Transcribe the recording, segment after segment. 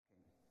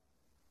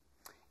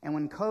And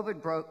when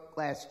COVID broke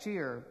last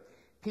year,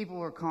 people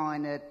were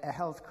calling it a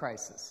health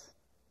crisis.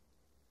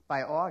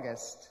 By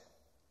August,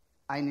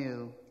 I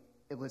knew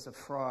it was a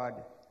fraud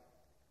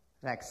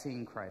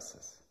vaccine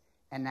crisis.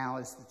 And now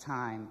is the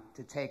time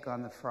to take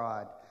on the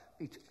fraud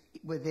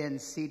within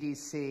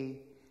CDC,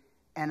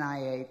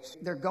 NIH.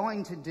 They're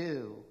going to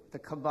do the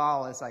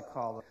cabal, as I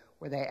call it,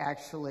 where they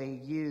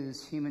actually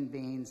use human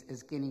beings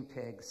as guinea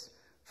pigs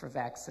for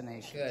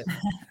vaccinations. Good.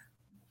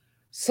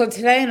 So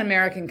today in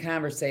American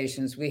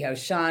Conversations, we have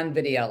Shawn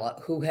Vidiella,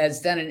 who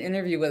has done an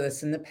interview with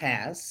us in the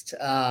past.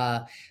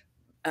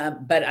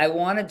 But I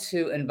wanted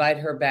to invite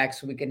her back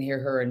so we can hear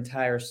her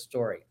entire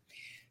story.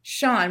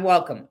 Shawn,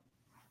 welcome.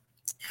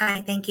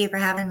 Hi, thank you for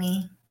having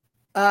me.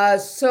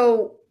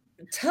 So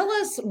tell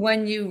us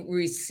when you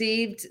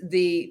received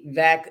the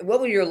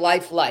what was your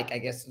life like, I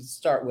guess, to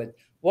start with.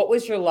 What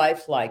was your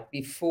life like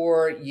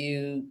before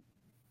you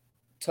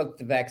took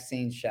the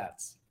vaccine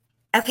shots?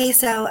 Okay,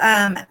 so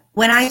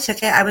when I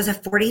took it, I was a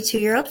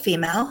 42-year-old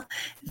female,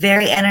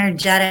 very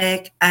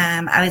energetic.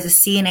 I was a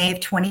CNA of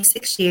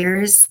 26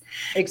 years.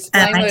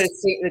 Explain what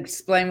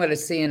a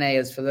CNA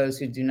is for those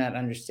who do not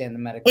understand the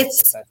medical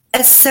profession. It's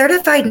a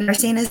certified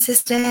nursing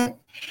assistant,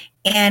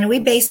 and we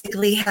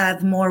basically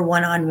have more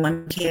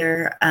one-on-one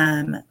care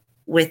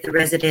with the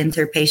residents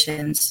or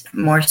patients,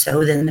 more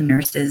so than the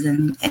nurses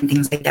and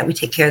things like that. We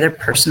take care of their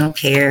personal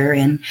care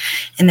and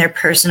their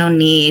personal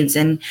needs,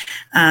 and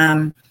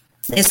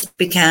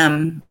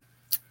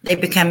they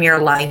become your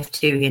life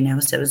too, you know.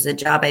 So it was a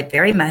job I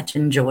very much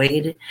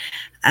enjoyed.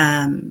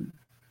 And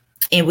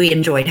we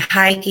enjoyed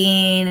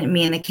hiking.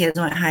 Me and the kids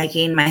went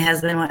hiking. My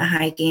husband went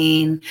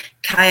hiking.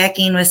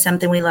 Kayaking was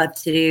something we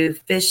loved to do.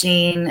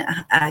 Fishing,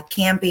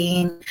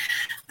 camping,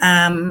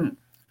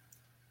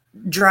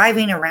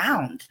 driving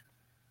around.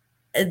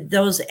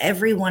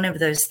 Every one of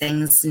those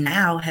things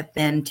now have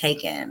been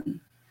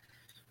taken.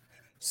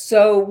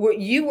 So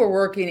you were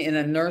working in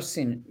a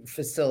nursing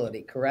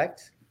facility,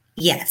 correct?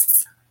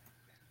 Yes.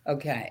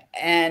 Okay.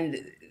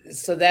 And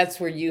so that's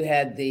where you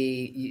had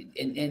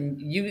and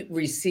you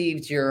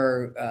received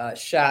your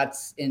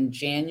shots in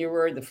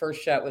January. The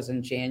first shot was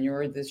in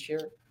January this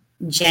year?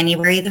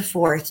 January the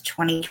 4th,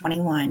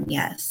 2021.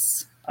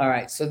 Yes. All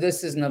right. So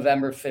this is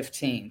November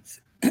 15th,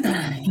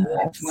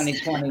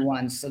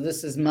 2021. So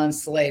this is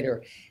months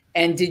later.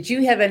 And did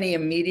you have any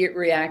immediate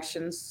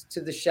reactions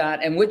to the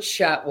shot? And which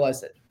shot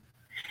was it?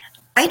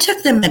 I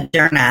took the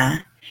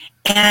Moderna,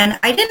 and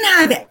I didn't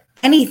have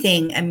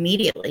anything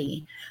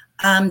immediately.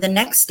 The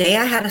next day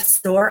I had a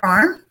sore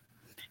arm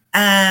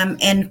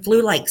and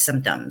flu-like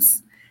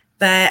symptoms,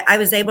 but I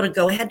was able to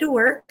go ahead to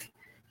work,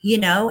 you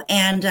know,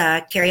 and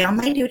carry on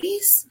my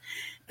duties.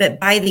 But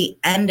by the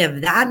end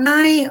of that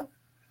night,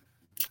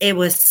 it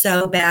was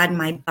so bad.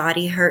 My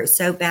body hurt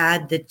so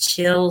bad. The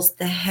chills,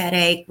 the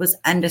headache was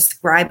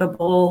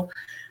indescribable.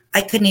 I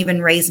couldn't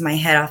even raise my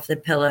head off the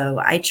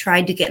pillow. I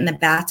tried to get in the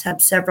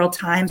bathtub several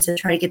times to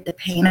try to get the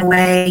pain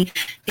away,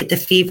 get the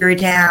fever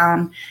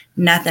down.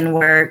 Nothing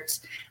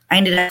worked. I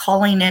ended up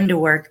calling into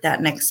work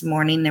that next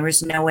morning. There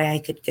was no way I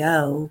could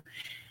go.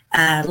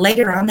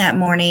 Later on that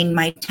morning,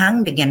 my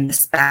tongue began to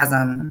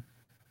spasm,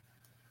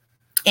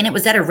 and it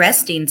was at a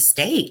resting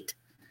state.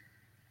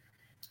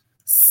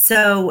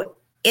 So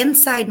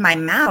inside my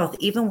mouth,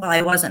 even while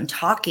I wasn't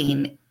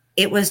talking,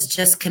 it was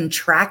just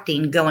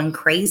contracting, going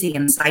crazy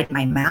inside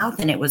my mouth,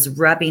 and it was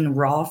rubbing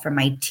raw from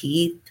my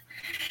teeth.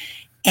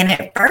 And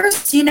at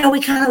first, you know,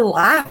 we kind of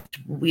laughed,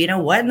 you know,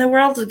 what in the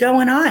world is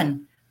going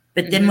on?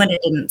 But then when it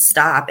didn't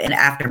stop, and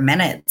after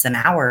minutes and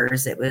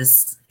hours, it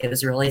was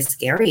really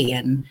scary.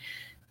 And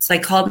so I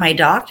called my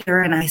doctor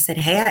and I said,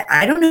 hey,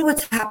 I don't know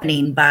what's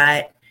happening,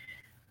 but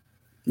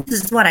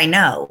this is what I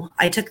know.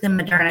 I took the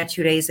Moderna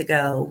 2 days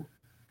ago.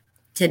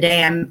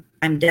 Today,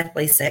 I'm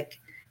deathly sick.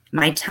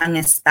 My tongue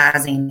is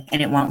spazzing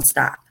and it won't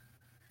stop.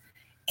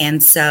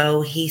 And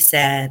so he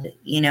said,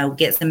 you know,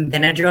 get some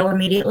Benadryl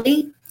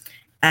immediately,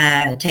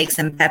 take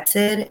some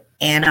Pepsid,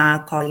 and I'll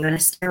call you in a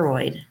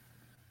steroid.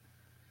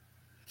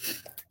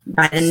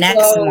 By the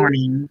next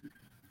morning,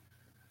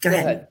 go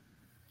ahead.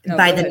 No,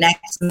 By the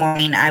next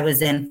morning, I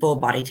was in full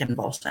body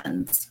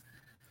convulsions.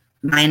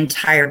 My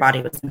entire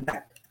body was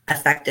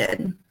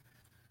affected.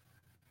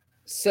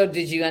 So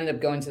did you end up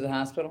going to the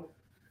hospital?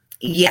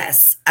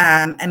 Yes.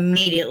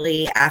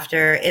 Immediately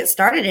after it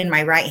started in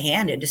my right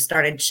hand, it just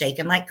started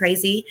shaking like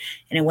crazy,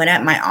 and it went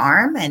up my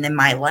arm and then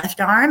my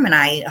left arm. And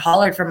I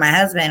hollered for my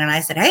husband and I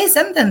said, hey,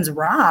 something's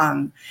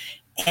wrong.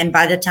 And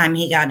by the time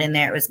he got in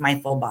there, it was my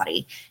full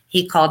body.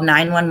 He called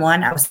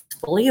 911. I was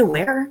fully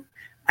aware.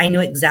 I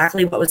knew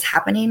exactly what was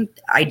happening.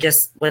 I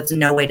just was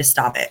no way to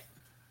stop it.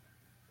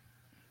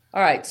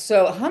 All right.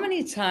 So how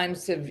many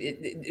times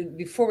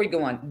before we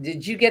go on,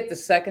 did you get the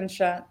second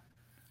shot?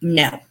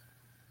 No.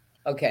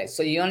 Okay,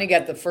 so you only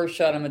got the first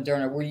shot of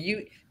Moderna.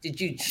 Did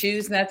you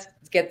choose not to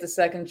get the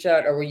second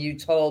shot, or were you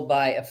told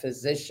by a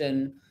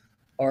physician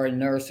or a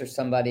nurse or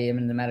somebody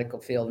in the medical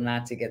field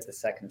not to get the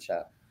second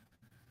shot?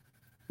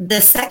 The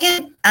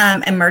second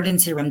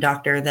emergency room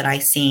doctor that I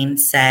seen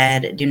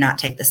said, do not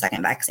take the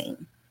second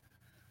vaccine.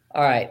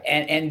 All right.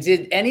 And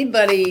did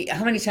anybody,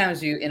 how many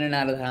times were you in and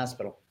out of the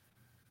hospital?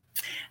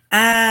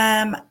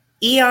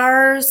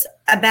 ERs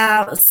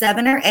about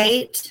 7 or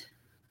 8.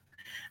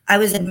 I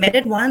was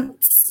admitted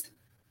once,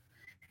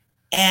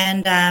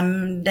 and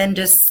then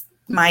just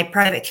my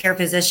private care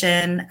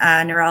physician,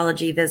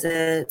 neurology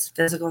visits,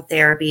 physical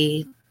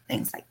therapy,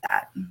 things like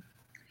that.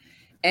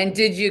 And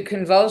did you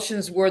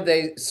convulsions, were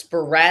they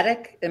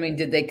sporadic? I mean,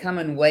 did they come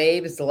in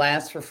waves,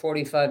 last for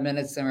 45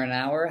 minutes or an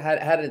hour?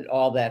 How did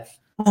all that?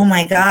 Oh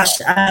my gosh.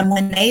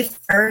 When they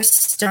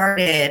first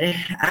started,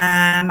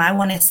 I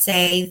want to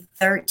say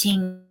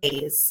 13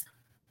 days.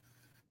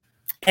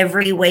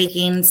 Every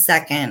waking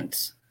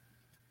second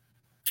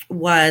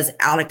was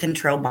out of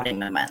control body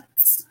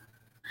movements.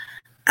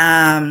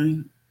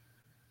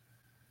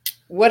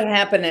 What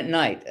happened at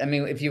night? I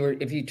mean, if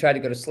you tried to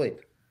go to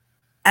sleep?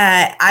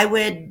 I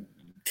would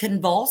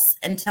convulse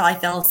until I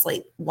fell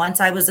asleep.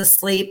 Once I was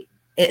asleep,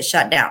 it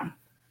shut down.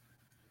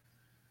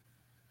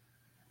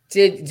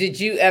 Did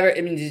you ever,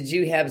 I mean, did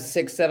you have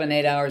 6, 7,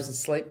 8 hours of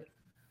sleep?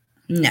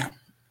 No,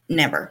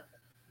 never.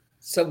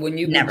 So would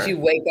you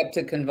wake up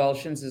to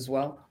convulsions as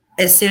well?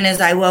 As soon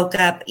as I woke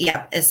up,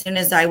 it's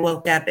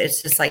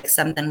just like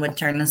something would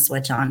turn the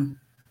switch on.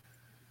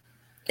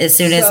 As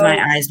soon as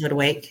my eyes would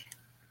wake.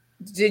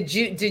 Did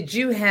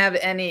you have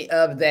any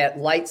of that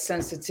light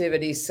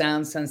sensitivity,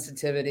 sound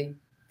sensitivity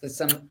that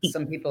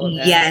some people have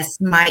had? Yes,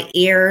 my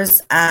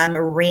ears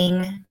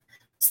ring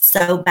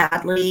so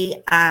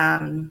badly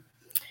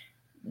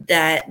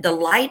that the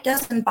light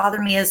doesn't bother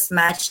me as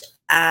much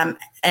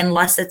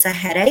unless it's a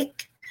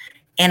headache.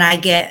 And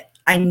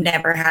I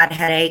never had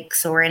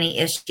headaches or any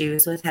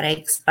issues with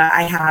headaches, but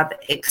I have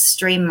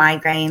extreme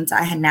migraines.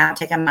 I had now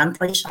take a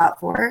monthly shot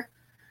for.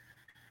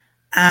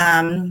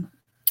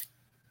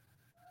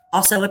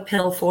 Also a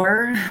pill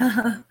for.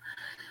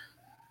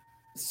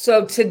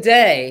 So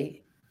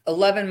today,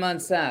 11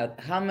 months out,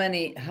 how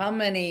many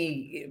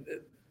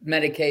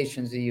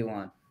medications are you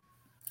on?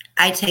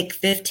 I take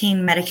 15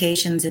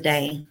 medications a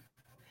day.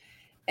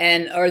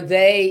 And are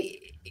they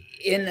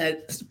in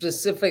a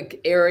specific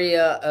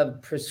area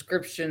of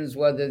prescriptions,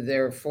 whether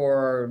they're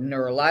for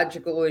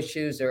neurological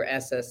issues or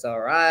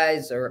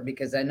SSRIs, or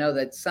because I know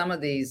that some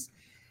of these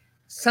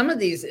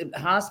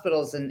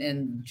hospitals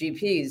and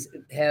GPs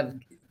have,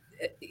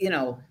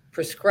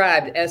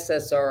 prescribed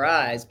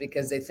SSRIs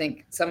because they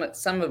think some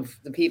of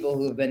the people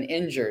who have been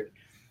injured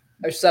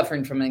are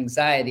suffering from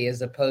anxiety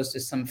as opposed to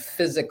some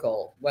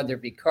physical, whether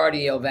it be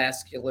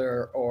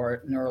cardiovascular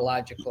or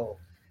neurological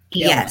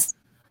Yes, illness.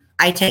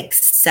 I take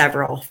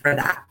several for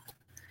that.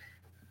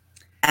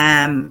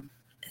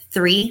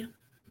 3.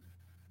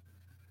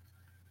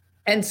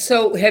 And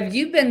so have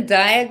you been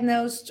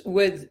diagnosed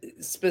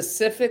with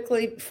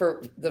specifically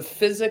for the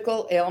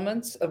physical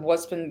ailments of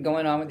what's been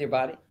going on with your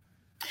body?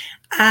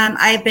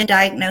 I've been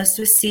diagnosed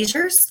with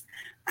seizures.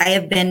 I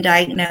have been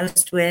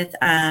diagnosed with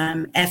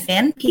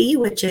FNP,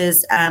 which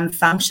is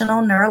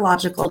functional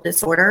neurological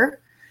disorder.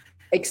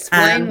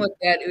 Explain what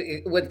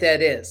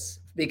that is,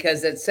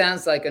 because it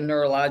sounds like a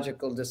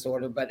neurological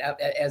disorder, but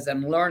as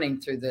I'm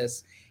learning through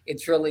this,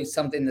 it's really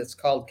something that's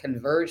called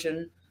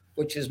conversion,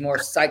 which is more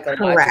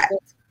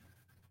psychological.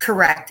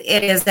 Correct.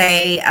 It is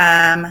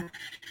a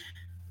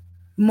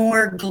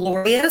more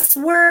glorious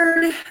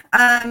word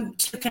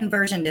to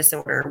conversion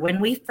disorder.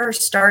 When we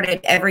first started,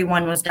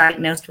 everyone was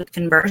diagnosed with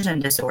conversion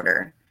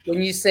disorder.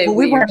 When you say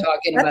you're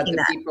talking about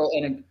the people,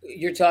 and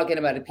you're talking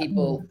about the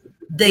people.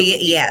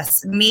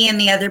 Yes, me and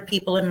the other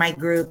people in my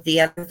group, the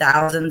other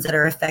thousands that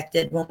are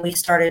affected. When we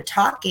started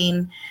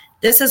talking,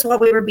 this is what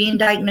we were being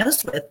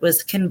diagnosed with,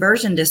 was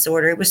conversion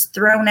disorder. It was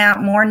thrown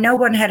out more. No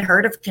one had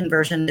heard of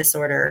conversion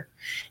disorder.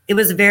 It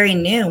was very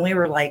new. We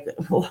were like,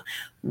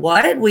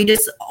 what? We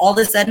just, all of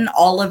a sudden,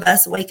 all of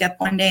us wake up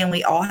one day and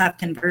we all have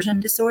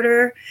conversion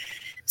disorder.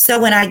 So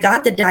when I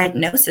got the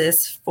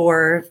diagnosis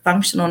for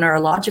functional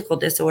neurological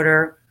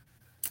disorder,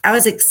 I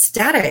was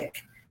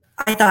ecstatic.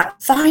 I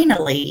thought,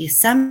 finally,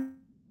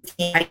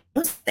 I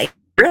know they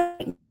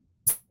really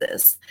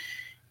this.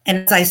 And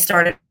as I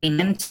started looking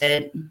into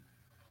it,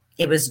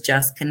 it was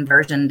just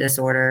conversion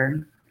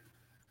disorder.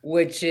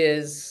 Which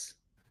is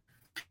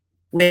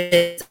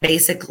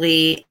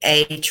basically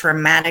a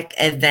traumatic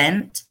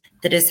event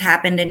that has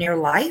happened in your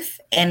life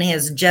and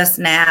is just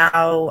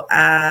now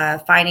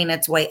finding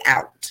its way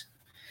out.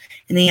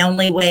 And the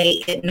only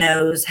way it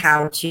knows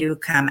how to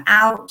come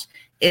out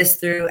is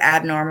through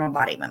abnormal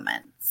body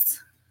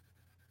movements.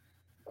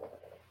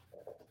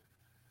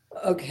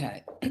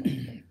 Okay.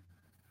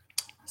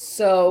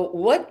 So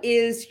what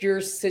is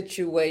your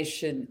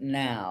situation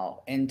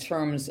now in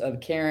terms of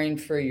caring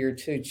for your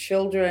 2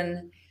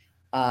 children,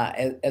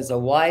 as a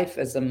wife,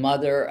 as a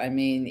mother? I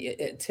mean,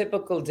 a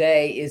typical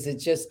day, is it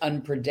just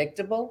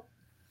unpredictable?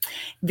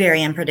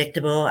 Very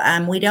unpredictable.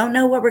 We don't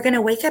know what we're going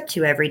to wake up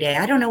to every day.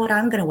 I don't know what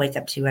I'm going to wake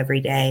up to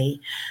every day.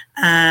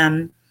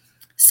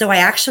 So I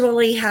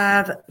actually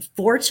have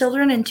 4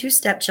 children and 2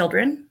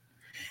 stepchildren.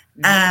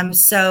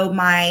 So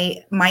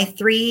my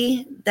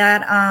 3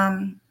 that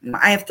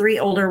I have 3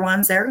 older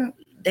ones.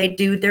 They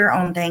do their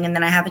own thing, and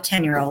then I have a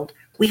 10-year-old.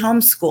 We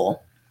homeschool.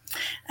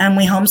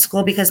 We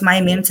homeschool because my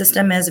immune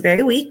system is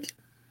very weak,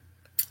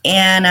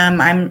 and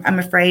I'm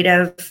afraid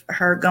of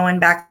her going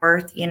back to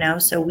birth,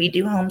 so we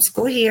do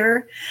homeschool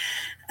here.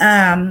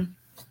 And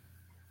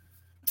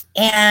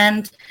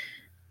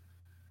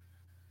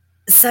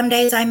some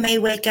days I may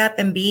wake up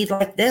and be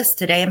like this.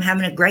 Today I'm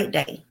having a great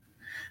day.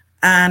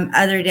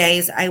 Other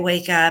days I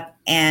wake up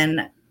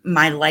and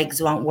my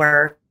legs won't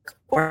work,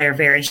 or they're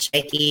very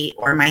shaky,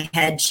 or my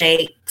head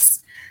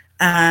shakes.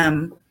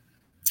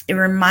 It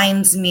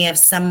reminds me of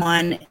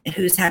someone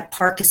who's had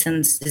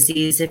Parkinson's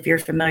disease, if you're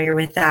familiar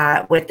with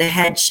that. With the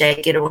head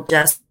shake, it will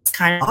just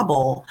kind of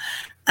wobble.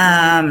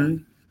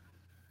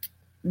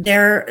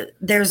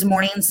 There's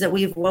mornings that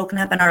we've woken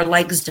up and our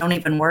legs don't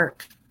even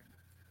work.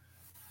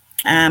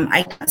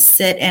 I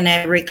sit in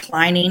a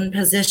reclining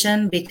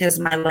position because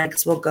my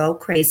legs will go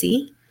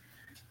crazy.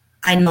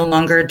 I no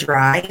longer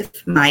drive.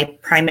 My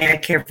primary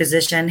care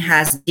physician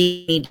has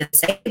deemed me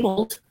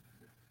disabled,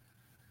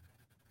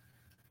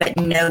 but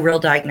no real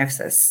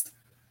diagnosis.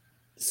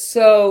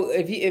 So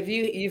if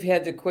you've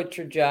had to quit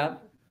your job?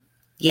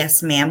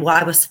 Yes, ma'am. Well,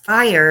 I was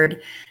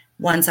fired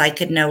once I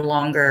could no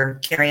longer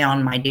carry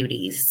on my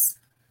duties.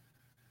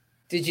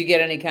 Did you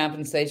get any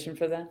compensation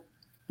for that?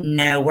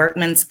 No,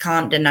 workman's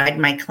comp denied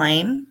my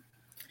claim.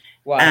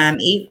 Why?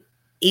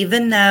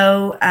 Even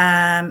though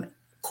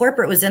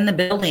corporate was in the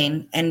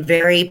building and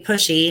very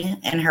pushy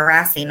and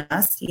harassing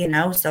us,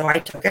 so I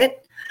took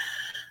it.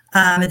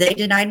 They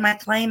denied my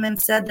claim and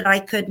said that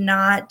I could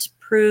not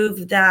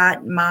prove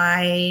that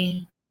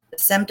my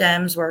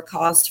symptoms were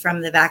caused from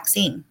the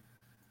vaccine.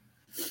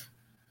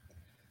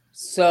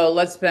 So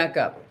let's back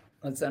up.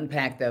 Let's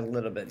unpack that a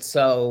little bit.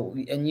 So,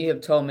 and you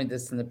have told me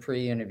this in the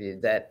pre-interview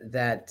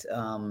that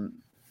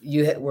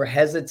you were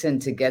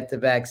hesitant to get the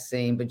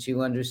vaccine, but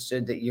you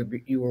understood that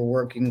you were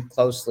working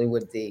closely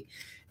with the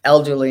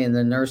elderly in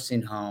the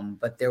nursing home,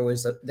 but there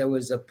was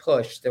a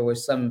push, there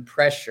was some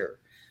pressure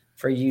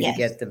for you to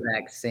get the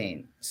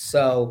vaccine.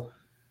 So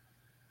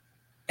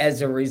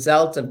as a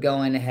result of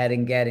going ahead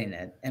and getting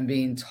it and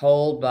being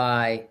told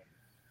by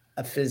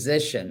a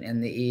physician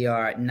in the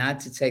ER not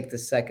to take the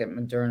second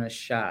Moderna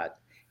shot,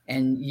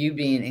 and you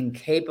being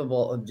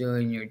incapable of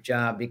doing your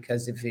job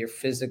because of your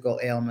physical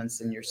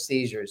ailments and your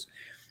seizures,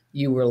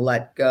 you were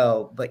let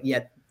go, but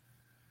yet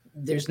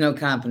there's no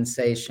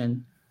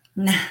compensation.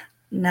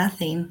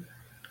 Nothing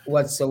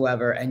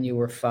whatsoever, and you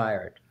were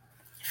fired.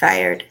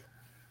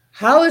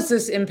 How has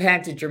this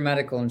impacted your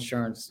medical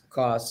insurance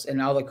costs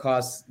and all the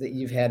costs that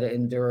you've had to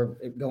endure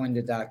going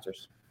to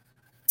doctors?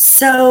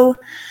 So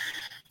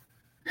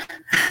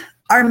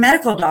our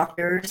medical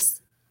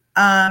doctors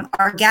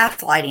are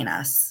gaslighting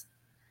us.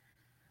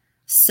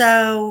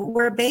 So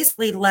we're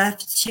basically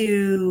left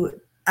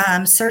to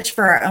search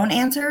for our own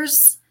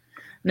answers.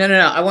 No.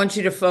 I want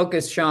you to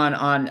focus, Shawn,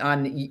 on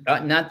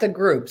not the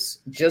groups,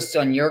 just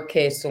on your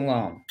case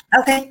alone.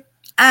 Okay.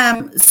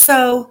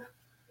 So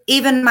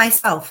even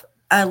myself,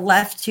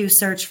 left to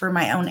search for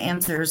my own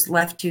answers,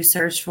 left to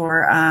search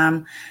for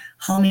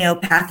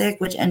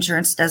homeopathic, which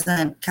insurance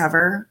doesn't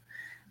cover.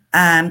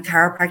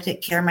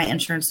 Chiropractic care, my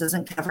insurance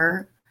doesn't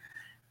cover.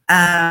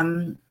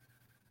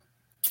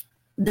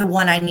 The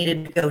one I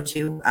needed to go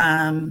to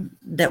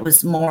that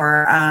was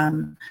more,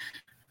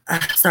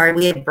 sorry,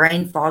 we had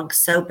brain fog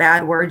so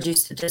bad, words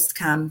used to just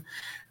come.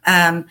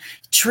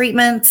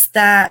 Treatments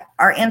that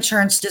our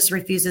insurance just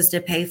refuses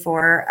to pay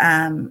for.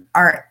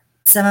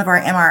 Some of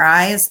our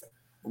MRIs,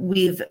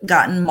 we've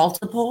gotten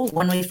multiple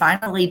when we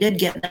finally did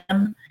get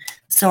them.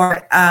 So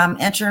our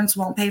insurance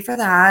won't pay for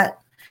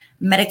that.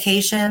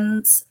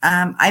 Medications,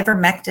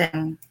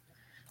 ivermectin.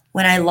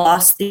 When I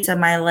lost these of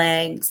my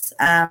legs,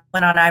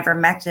 went on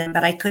ivermectin,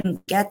 but I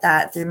couldn't get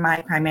that through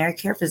my primary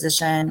care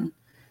physician.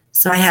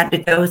 So I had to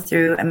go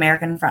through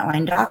American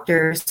Frontline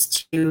Doctors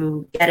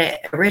to get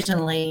it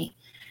originally.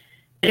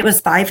 It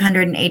was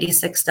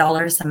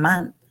 $586 a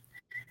month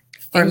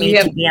for me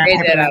to be on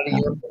that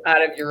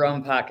out of your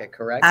own pocket,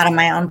 correct? Out of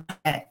my own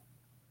pocket.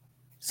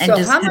 So and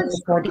just couldn't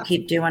afford to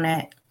keep doing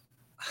it.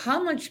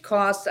 How many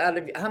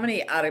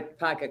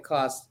out-of-pocket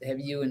costs have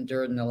you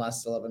endured in the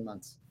last 11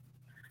 months?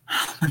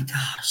 Oh my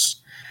gosh.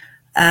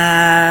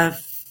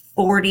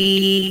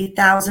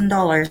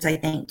 $40,000, I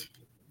think.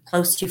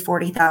 Close to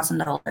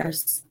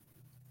 $40,000.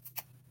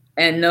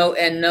 And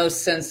no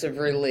sense of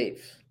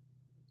relief.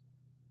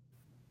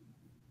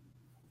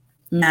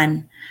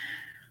 None.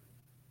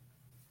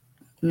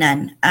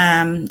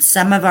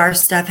 Some of our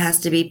stuff has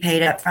to be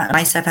paid up front.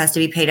 My stuff has to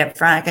be paid up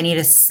front. I need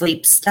a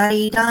sleep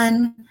study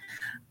done.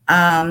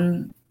 But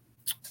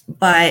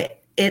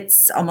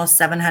it's almost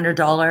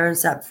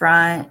 $700 up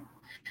front,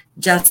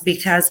 just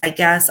because I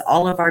guess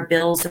all of our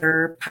bills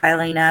are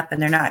piling up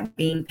and they're not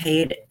being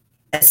paid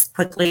as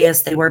quickly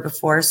as they were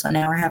before. So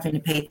now we're having to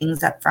pay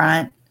things up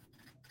front.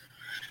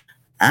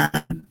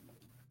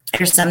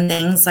 There's some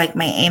things like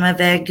my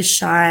Aimovig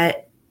shot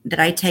that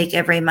I take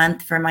every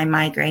month for my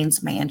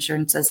migraines. My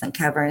insurance doesn't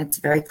cover. It's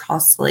very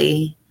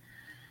costly.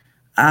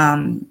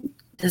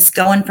 Just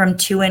going from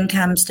 2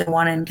 incomes to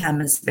 1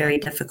 income is very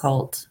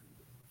difficult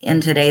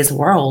in today's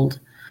world.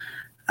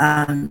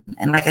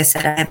 And like I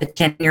said, I have a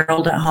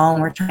 10-year-old at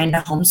home. We're trying to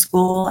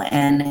homeschool,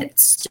 and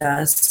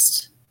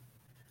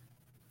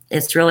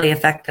it's really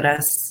affected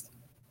us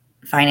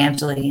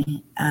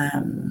financially.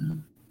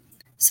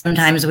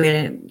 Sometimes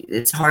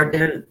it's hard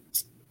to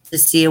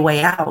see a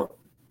way out.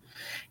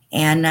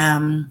 And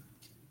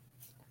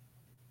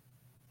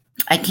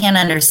I can't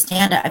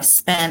understand it. I've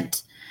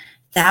spent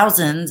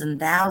thousands and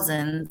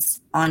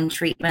thousands on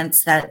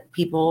treatments that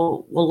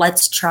people, well,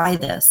 let's try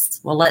this.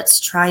 Well, let's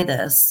try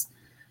this.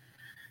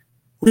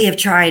 We have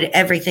tried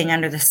everything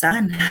under the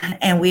sun,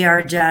 and we're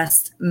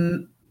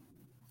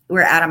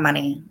out of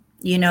money.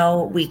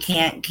 We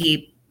can't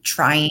keep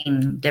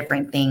trying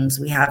different things.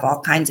 We have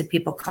all kinds of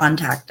people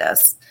contact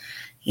us,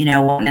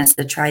 wanting us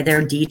to try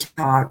their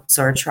detox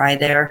or try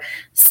their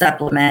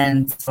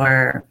supplements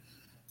or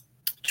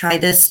try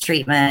this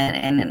treatment.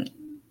 And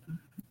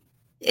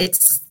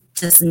it's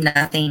just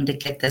nothing to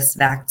get this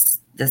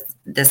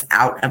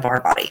out of our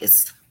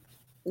bodies.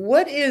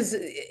 What is,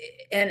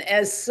 and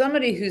as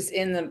somebody who's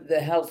in the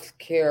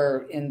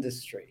healthcare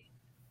industry,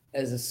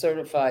 as a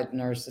certified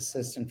nurse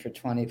assistant for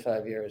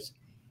 25 years,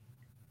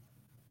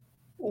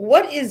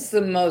 what is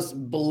the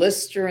most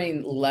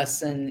blistering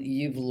lesson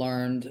you've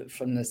learned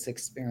from this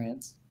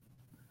experience?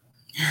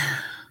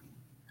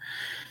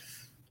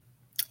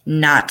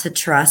 Not to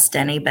trust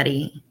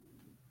anybody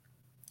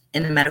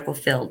in the medical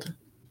field.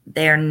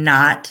 They're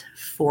not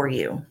for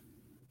you.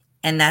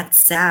 And that's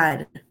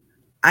sad.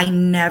 I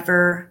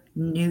never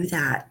knew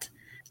that,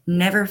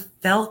 never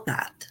felt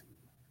that.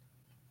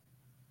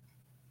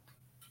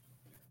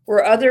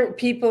 Were other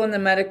people in the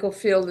medical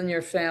field in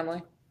your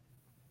family?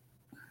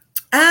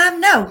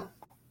 No.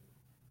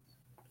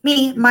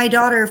 My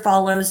daughter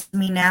follows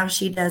me now.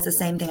 She does the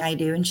same thing I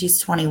do, and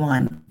she's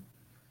 21.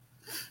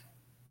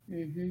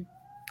 Mm-hmm.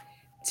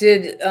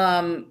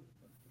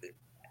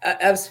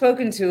 I've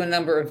spoken to a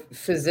number of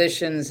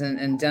physicians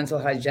and dental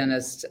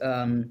hygienists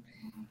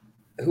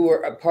who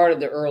were a part of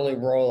the early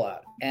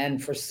rollout.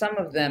 And for some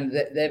of them,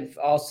 they've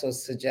also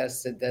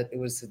suggested that it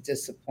was a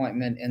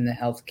disappointment in the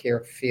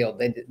healthcare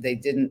field.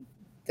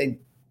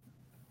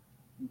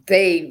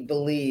 They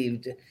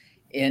believed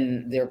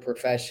in their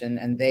profession,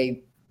 and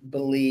they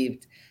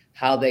believed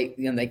how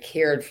they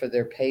cared for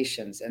their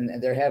patients,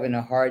 and they're having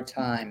a hard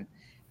time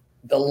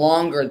the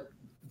longer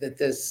that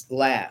this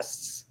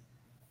lasts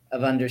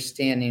of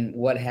understanding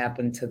what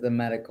happened to the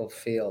medical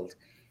field.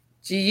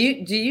 Do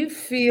you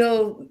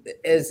feel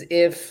as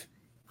if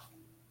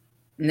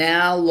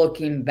now,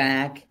 looking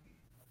back,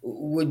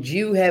 would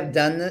you have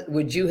done that?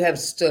 Would you have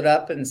stood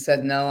up and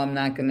said, no, I'm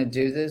not going to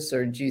do this?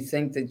 Or do you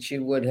think that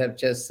you would have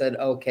just said,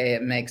 okay,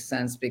 it makes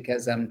sense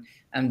because I'm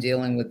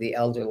dealing with the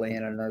elderly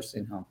in a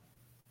nursing home?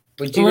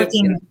 Would you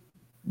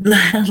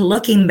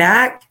looking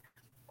back,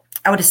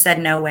 I would have said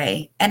no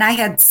way. And I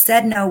had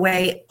said no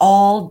way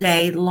all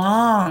day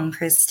long,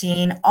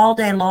 Christine, all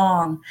day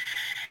long.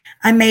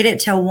 I made it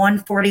till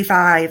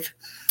 1:45.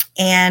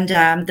 And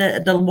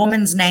the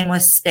woman's name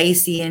was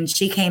Stacy, and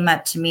she came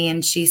up to me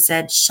and she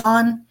said,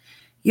 Shawn,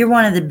 you're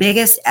one of the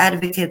biggest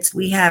advocates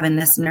we have in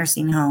this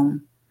nursing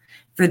home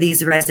for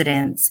these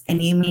residents.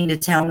 And you mean to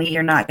tell me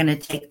you're not going to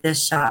take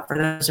this shot for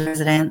those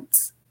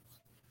residents?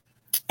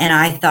 And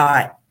I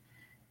thought,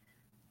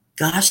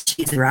 gosh,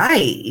 she's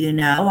right.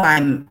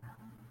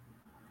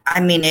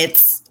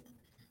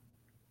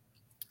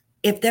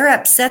 If they're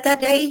upset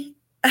that day,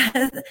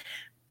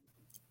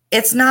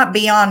 it's not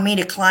beyond me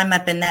to climb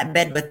up in that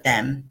bed with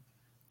them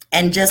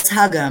and just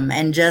hug them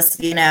and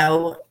just,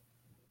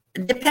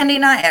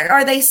 depending on,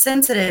 are they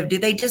sensitive? Do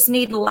they just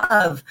need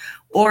love?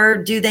 Or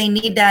do they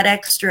need that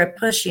extra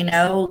push,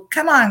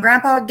 come on,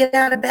 Grandpa, get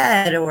out of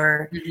bed?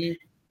 Or,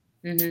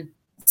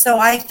 So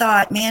I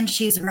thought, man,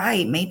 she's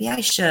right. Maybe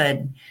I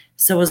should.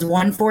 So it was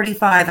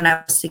 1:45 and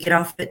I was to get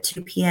off at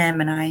 2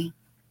 p.m. and I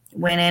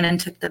went in and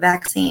took the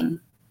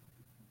vaccine.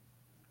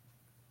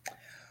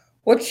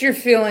 What's your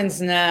feelings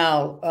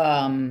now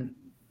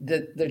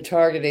that they're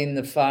targeting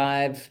the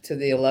 5 to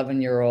the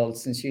 11-year-old,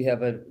 since you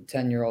have a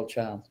 10-year-old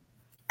child?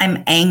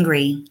 I'm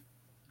angry.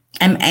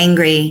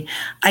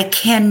 I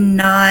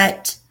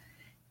cannot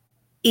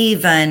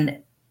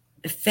even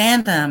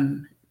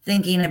fathom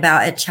thinking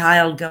about a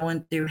child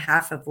going through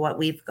half of what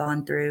we've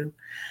gone through.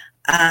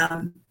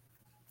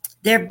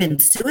 There have been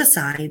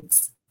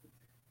suicides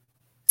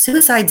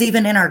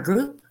even in our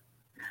group.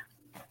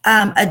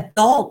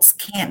 Adults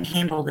can't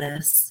handle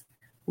this.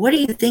 What do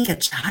you think a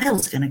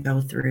child's going to go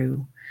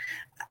through?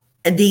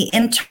 The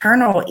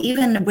internal,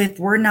 even if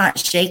we're not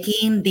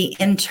shaking, the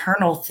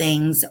internal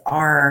things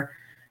are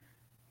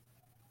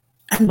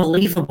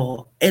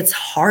unbelievable. It's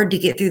hard to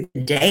get through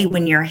the day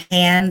when your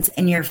hands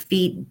and your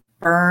feet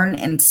burn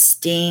and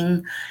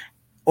sting,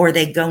 or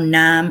they go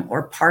numb,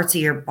 or parts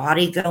of your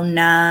body go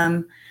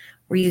numb,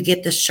 where you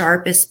get the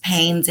sharpest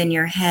pains in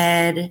your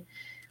head.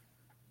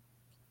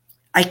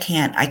 I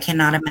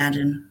cannot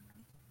imagine.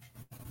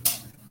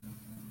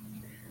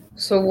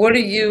 So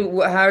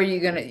how are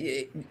you gonna,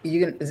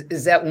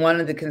 is that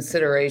one of the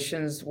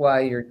considerations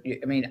why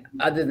I mean,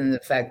 other than the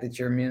fact that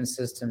your immune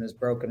system is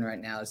broken right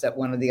now, is that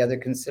one of the other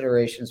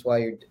considerations why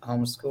you're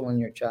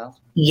homeschooling your child?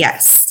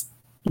 Yes.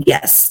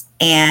 Yes.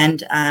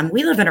 And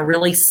we live in a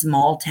really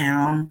small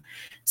town.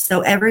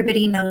 So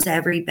everybody knows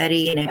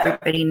everybody and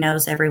everybody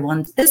knows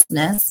everyone's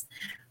business.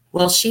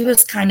 Well, she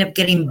was kind of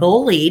getting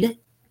bullied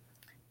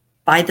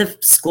by the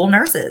school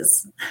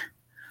nurses.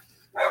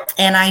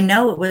 And I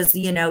know it was,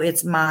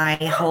 it's my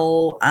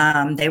whole,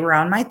 they were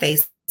on my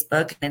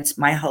Facebook, and it's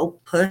my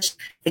whole push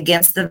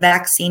against the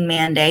vaccine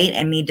mandate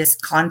and me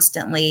just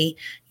constantly,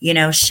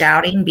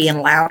 shouting,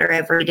 being louder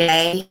every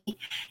day.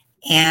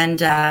 And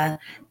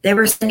they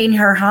were sending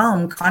her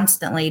home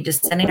constantly,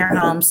 just sending her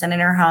home, sending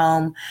her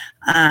home.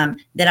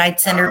 Then I'd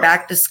send her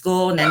back to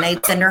school, and then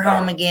they'd send her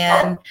home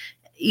again.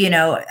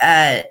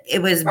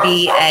 It was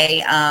be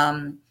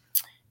a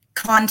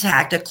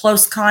contact, a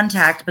close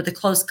contact, but the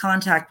close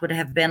contact would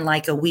have been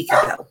like a week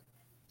ago.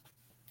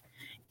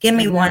 Give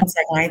me 1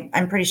 second.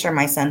 I'm pretty sure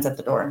my son's at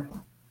the door.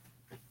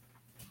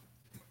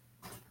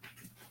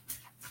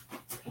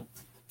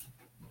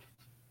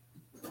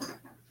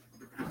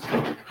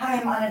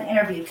 Hi, I'm on an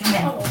interview. Come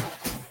in.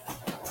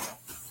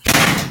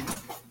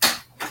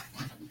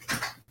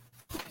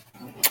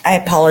 I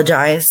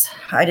apologize.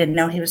 I didn't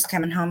know he was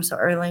coming home so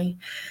early.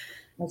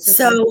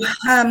 So,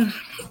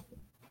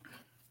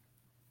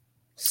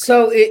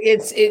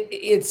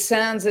 it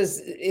sounds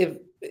as if,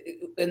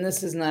 and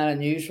this is not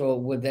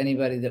unusual with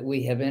anybody that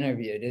we have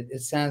interviewed,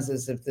 it sounds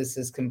as if this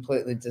has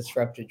completely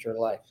disrupted your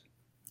life.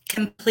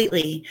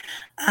 Completely.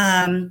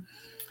 To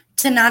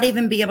not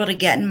even be able to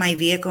get in my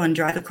vehicle and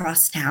drive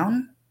across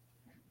town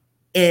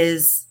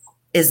is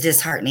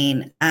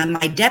disheartening.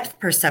 My depth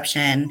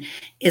perception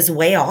is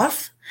way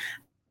off.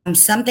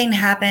 Something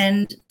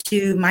happened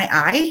to my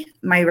eye,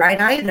 my right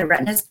eye, the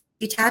retina's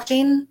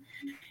detaching,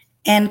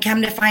 and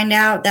come to find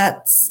out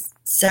that's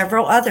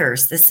several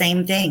others, the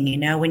same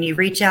thing. When you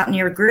reach out in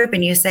your group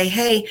and you say,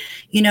 hey,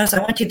 so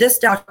I went to this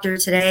doctor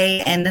today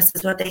and this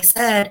is what they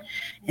said.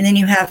 And then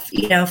you have,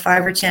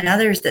 5 or 10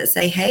 others that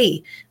say,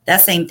 hey,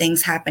 that same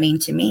thing's happening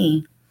to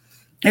me.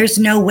 There's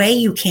no way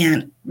you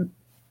can't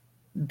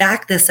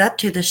back this up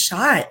to the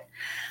shot.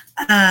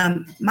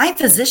 My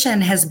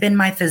physician has been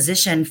my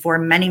physician for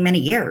many, many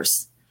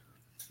years.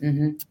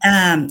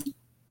 Mm-hmm.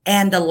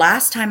 And the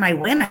last time I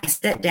went, I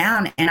sat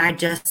down and I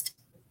just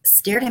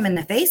stared him in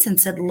the face and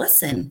said,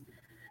 listen,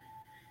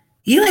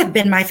 you have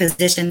been my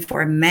physician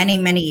for many,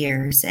 many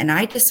years. And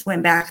I just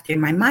went back through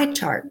my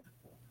chart.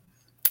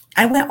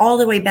 I went all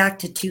the way back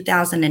to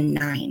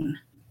 2009.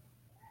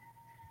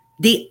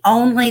 The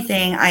only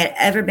thing I had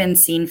ever been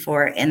seen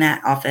for in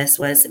that office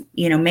was,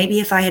 maybe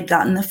if I had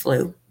gotten the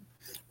flu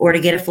or to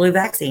get a flu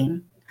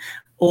vaccine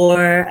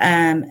or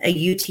a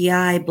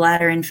UTI,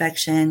 bladder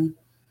infection,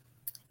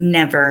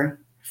 never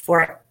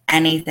for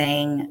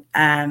anything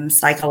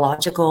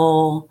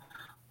psychological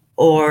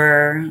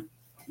or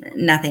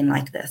nothing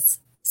like this.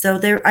 So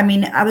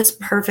I was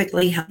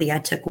perfectly healthy. I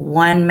took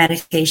one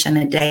medication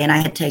a day and I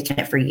had taken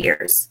it for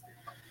years.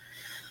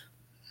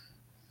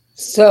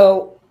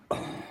 So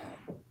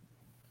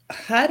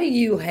how do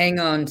you hang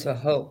on to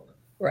hope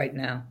right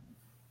now?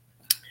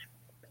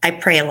 I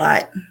pray a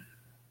lot.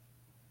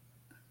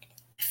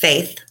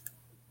 Faith.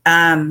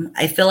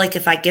 I feel like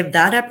if I give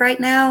that up right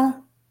now,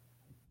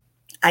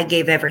 I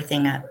gave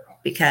everything up,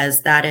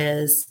 because that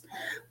is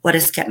what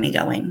has kept me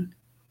going.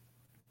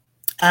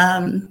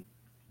 How's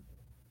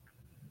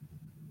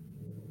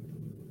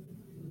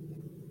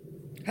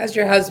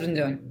your husband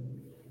doing?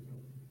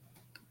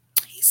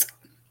 He's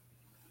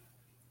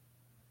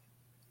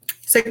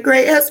a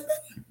great husband,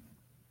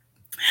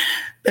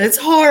 but it's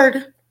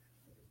hard.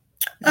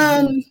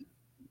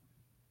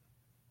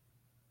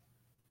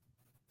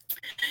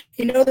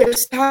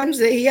 There's times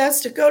that he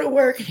has to go to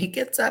work and he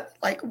gets up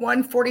like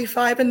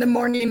 1:45 in the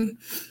morning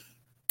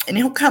and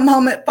he'll come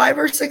home at 5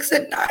 or 6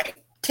 at night,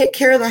 take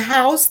care of the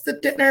house, the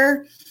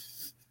dinner,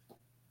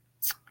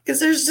 because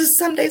there's just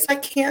some days I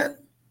can't.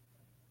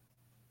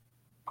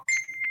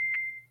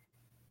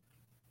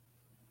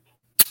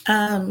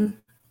 To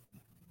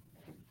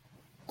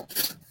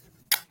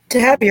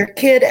have your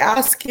kid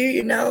ask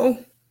you,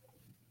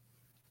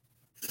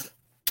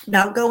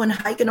 about going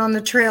hiking on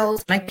the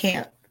trails, and I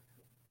can't.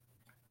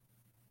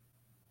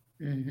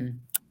 Mm-hmm.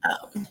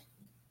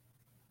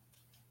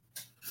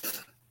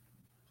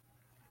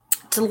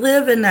 To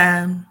live in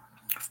the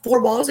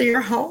 4 walls of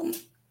your home.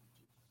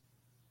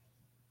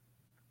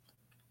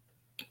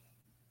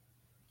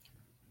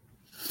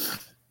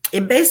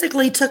 It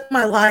basically took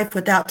my life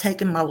without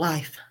taking my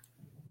life.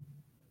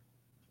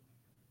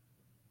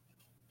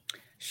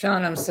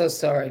 Shawn, I'm so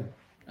sorry.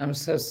 I'm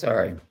so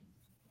sorry.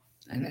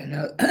 And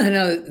I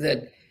know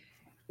that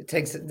it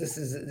takes, this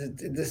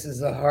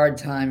is a hard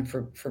time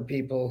for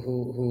people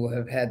who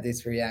have had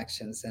these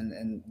reactions,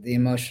 and the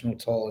emotional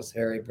toll is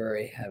very,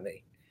 very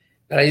heavy.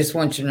 But I just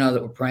want you to know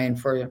that we're praying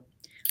for you.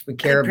 We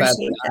care about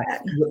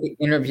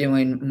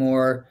interviewing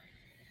more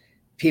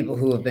people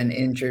who have been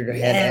injured or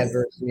had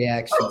adverse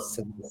reactions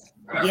to this.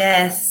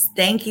 Yes,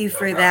 thank you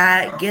for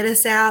that. Get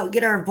us out,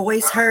 get our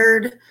voice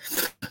heard.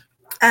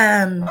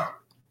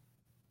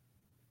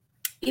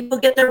 People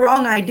get the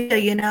wrong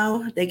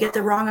idea, they get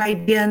the wrong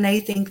idea and they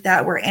think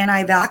that we're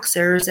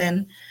anti-vaxxers.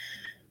 And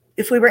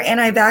if we were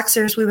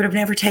anti-vaxxers, we would have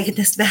never taken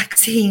this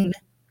vaccine.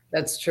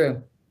 That's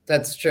true.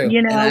 That's true.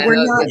 We're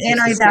not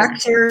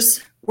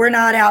anti-vaxxers. We're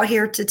not out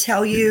here to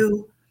tell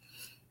you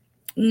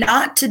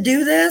not to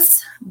do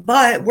this,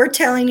 but we're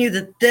telling you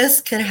that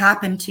this could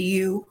happen to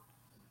you.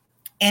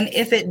 And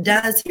if it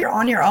does, you're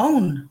on your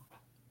own.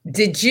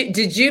 Did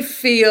you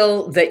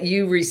feel that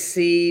you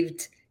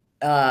received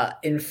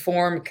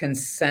informed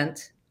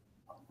consent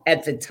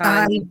at the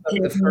time of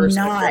the first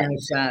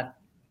shot?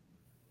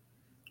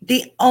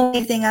 The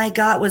only thing I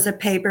got was a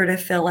paper to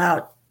fill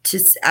out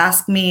to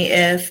ask me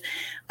if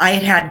I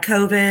had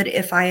COVID,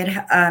 if I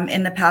had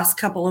in the past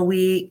couple of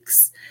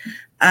weeks,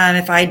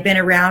 if I had been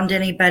around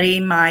anybody,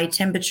 my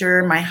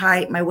temperature, my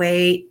height, my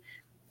weight,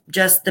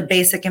 just the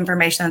basic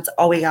information. That's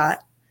all we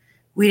got.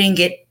 We didn't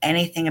get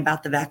anything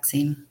about the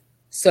vaccine.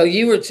 So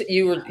you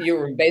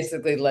were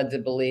basically led to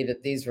believe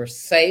that these were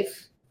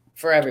safe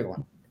for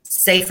everyone.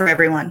 Safe for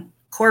everyone.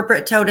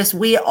 Corporate told us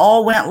we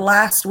all went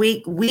last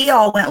week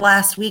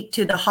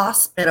to the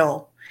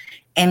hospital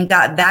and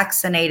got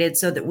vaccinated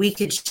so that we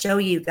could show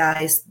you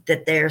guys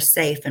that they're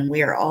safe and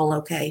we are all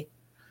okay.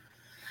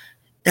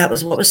 That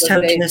was what was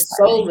told to us.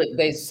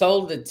 They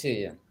sold it to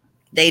you.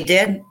 They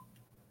did.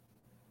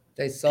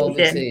 They sold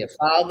it to you.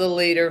 Follow the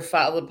leader,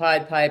 follow the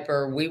Pied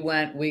Piper. We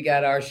went, we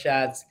got our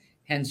shots.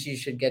 Hence, you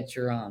should get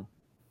your own.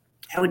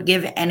 I would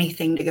give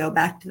anything to go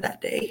back to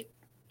that day.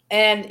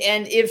 And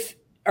if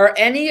are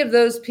any of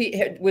those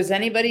people, was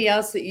anybody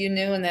else that you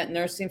knew in that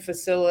nursing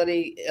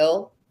facility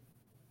ill?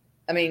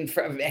 I mean,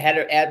 had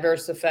an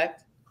adverse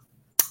effect?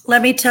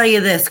 Let me tell you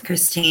this,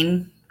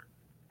 Christine.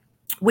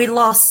 We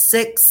lost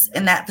 6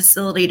 in that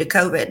facility to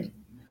COVID.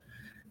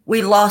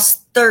 We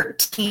lost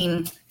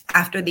 13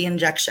 after the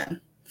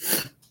injection.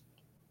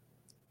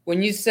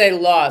 When you say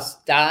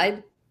lost,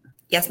 died?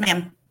 Yes,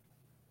 ma'am.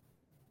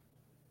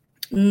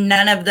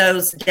 None of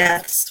those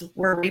deaths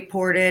were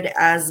reported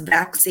as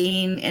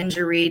vaccine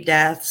injury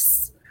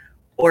deaths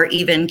or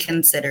even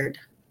considered.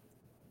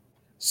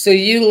 So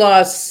you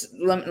lost,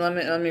 let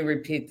me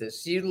repeat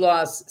this. You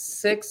lost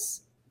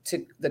 6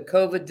 to the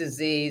COVID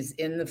disease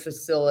in the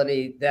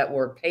facility that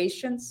were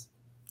patients?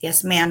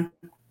 Yes, ma'am.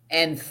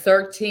 And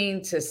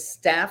 13 to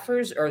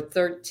staffers, or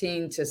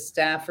 13 to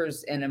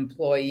staffers and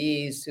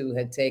employees who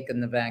had taken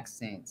the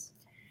vaccines?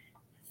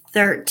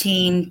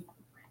 13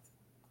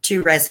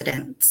 to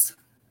residents.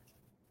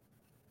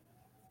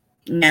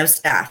 No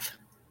staff.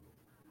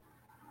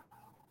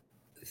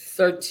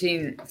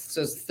 13,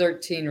 so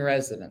 13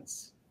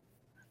 residents.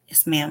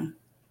 Yes, ma'am.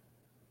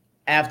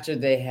 After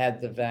they had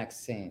the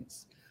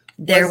vaccines.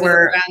 There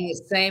were around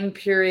the same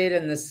period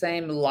and the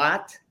same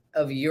lot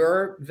of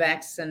your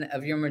vaccine,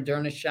 of your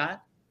Moderna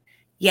shot?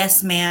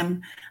 Yes,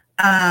 ma'am.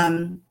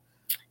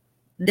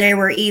 There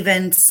were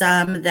even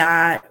some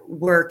that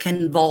were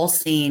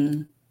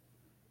convulsing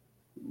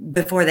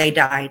before they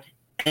died,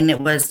 and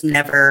it was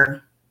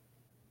never,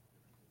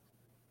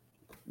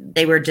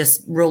 they were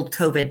just ruled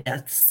COVID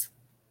deaths.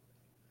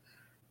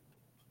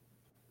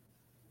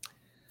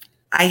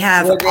 I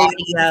have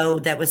audio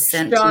that was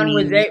sent to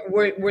me.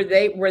 Were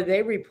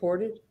they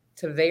reported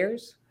to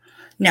VAERS?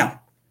 No.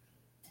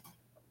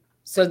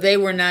 So they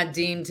were not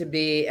deemed to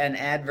be an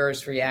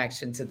adverse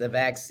reaction to the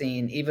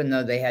vaccine, even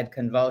though they had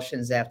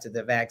convulsions after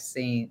the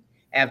vaccine,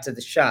 after the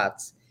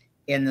shots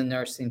in the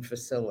nursing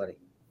facility.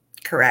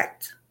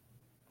 Correct.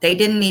 They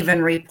didn't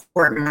even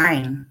report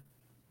mine.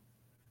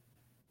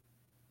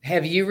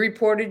 Have you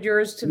reported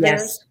yours to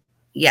VAERS?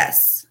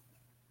 Yes.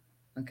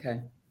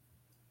 Okay.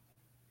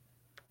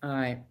 All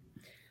right.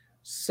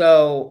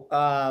 So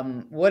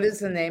what is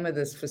the name of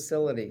this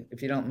facility,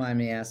 if you don't mind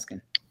me asking?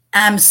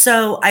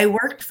 So I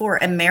worked for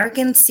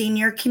American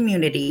Senior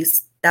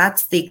Communities.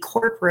 That's the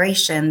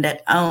corporation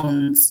that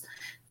owns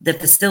the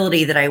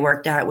facility that I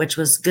worked at, which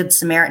was Good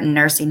Samaritan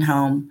Nursing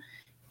Home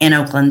in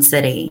Oakland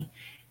City.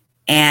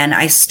 And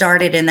I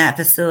started in that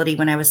facility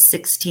when I was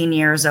 16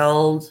 years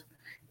old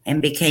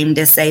and became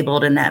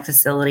disabled in that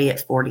facility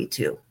at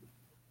 42.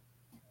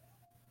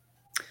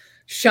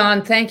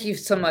 Shawn, thank you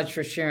so much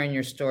for sharing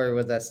your story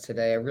with us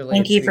today. I really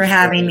thank you for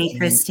having me,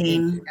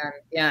 Christine.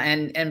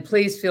 And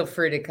please feel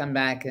free to come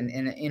back and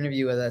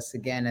interview with us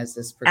again as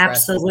this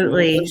progresses.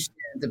 Absolutely.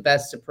 The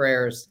best of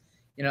prayers.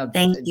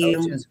 Thank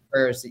you.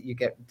 Prayers that you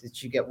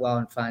get well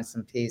and find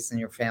some peace, and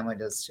your family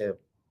does too.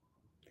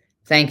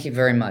 Thank you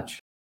very much.